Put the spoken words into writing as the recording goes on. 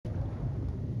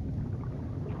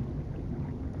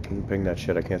Can you ping that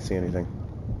shit? I can't see anything.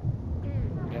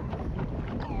 Yep.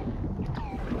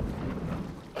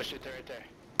 Oh shit, they're right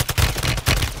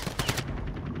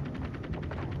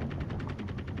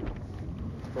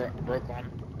there. Broke one.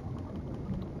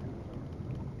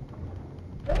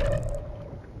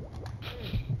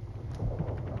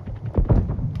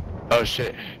 Oh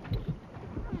shit.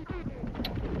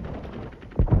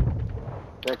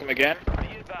 Broke him again.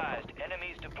 Be advised,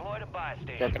 enemies deployed a buy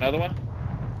station. Broke another one.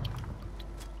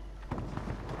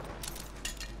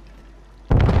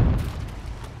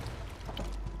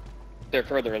 They're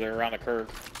further, they're around the curve.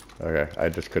 Okay, I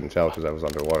just couldn't tell because I was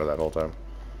underwater that whole time.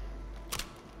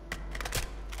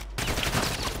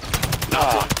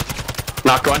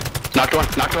 Knocked one. Knocked one.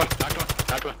 Knocked one. Knocked one.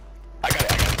 Knocked one. I got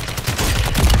it.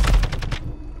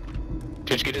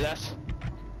 Did you get his ass?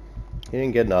 He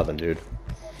didn't get nothing, dude.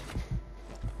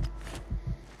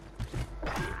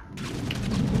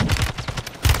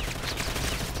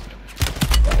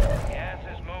 Gas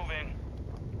is moving.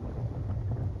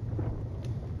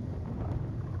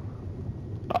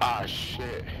 Ah,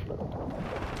 shit. Alright,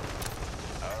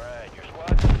 your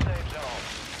squad's in the safe zone.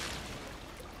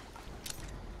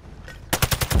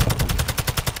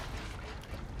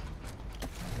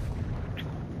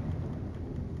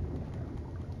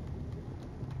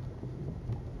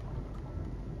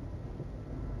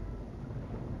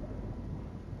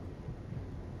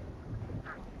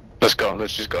 Let's go.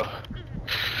 Let's just go.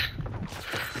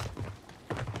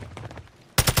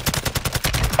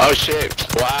 Oh shit!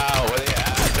 Wow, where they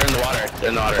at? They're in the water. They're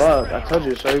in the water. Fuck, I told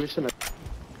you so. You should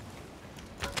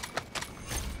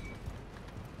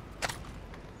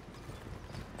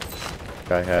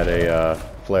Guy had a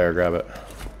flare. Grab it.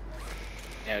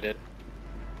 Yeah, I did.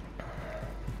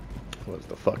 Was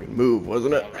the fucking move,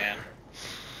 wasn't it? Oh man.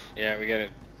 Yeah, we got a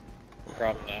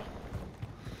problem now.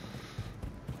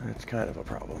 It's kind of a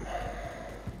problem.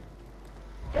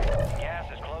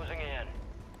 Gas is closing in.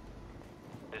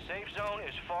 The safe zone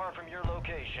is far from your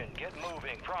location. Get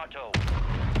moving, pronto.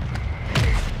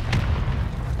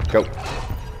 Go.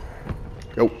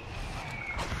 Go.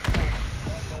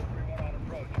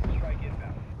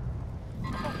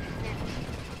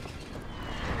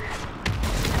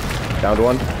 Down to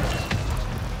one.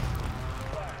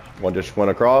 One just went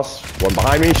across. One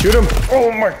behind me. Shoot him.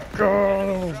 Oh my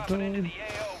god. Dropping into the AO.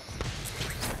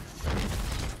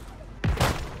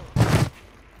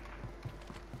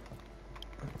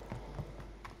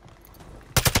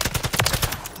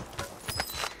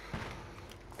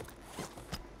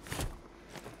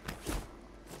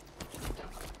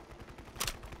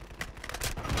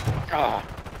 Ah.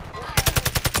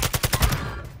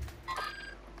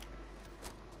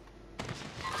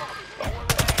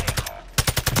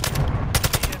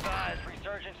 Be advised,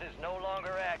 resurgence is no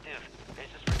longer active. This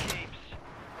is for keeps.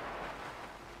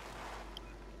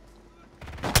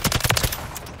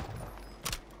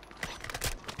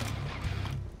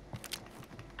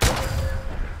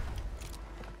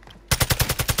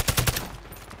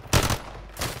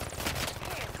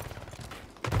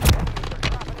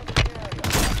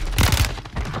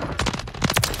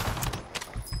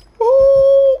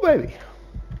 Oh baby.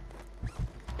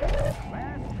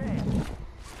 Last chance.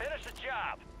 Finish the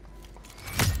job.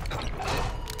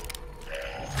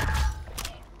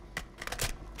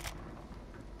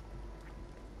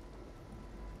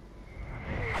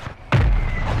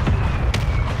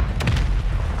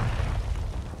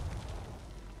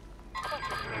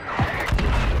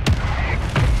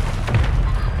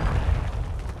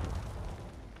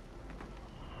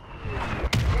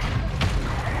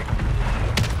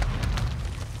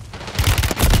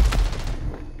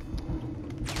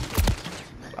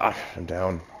 Ah, I'm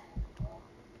down.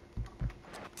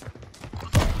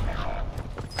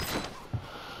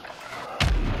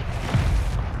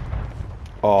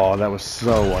 Oh, that was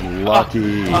so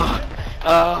unlucky.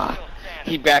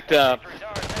 He backed up.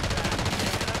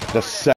 The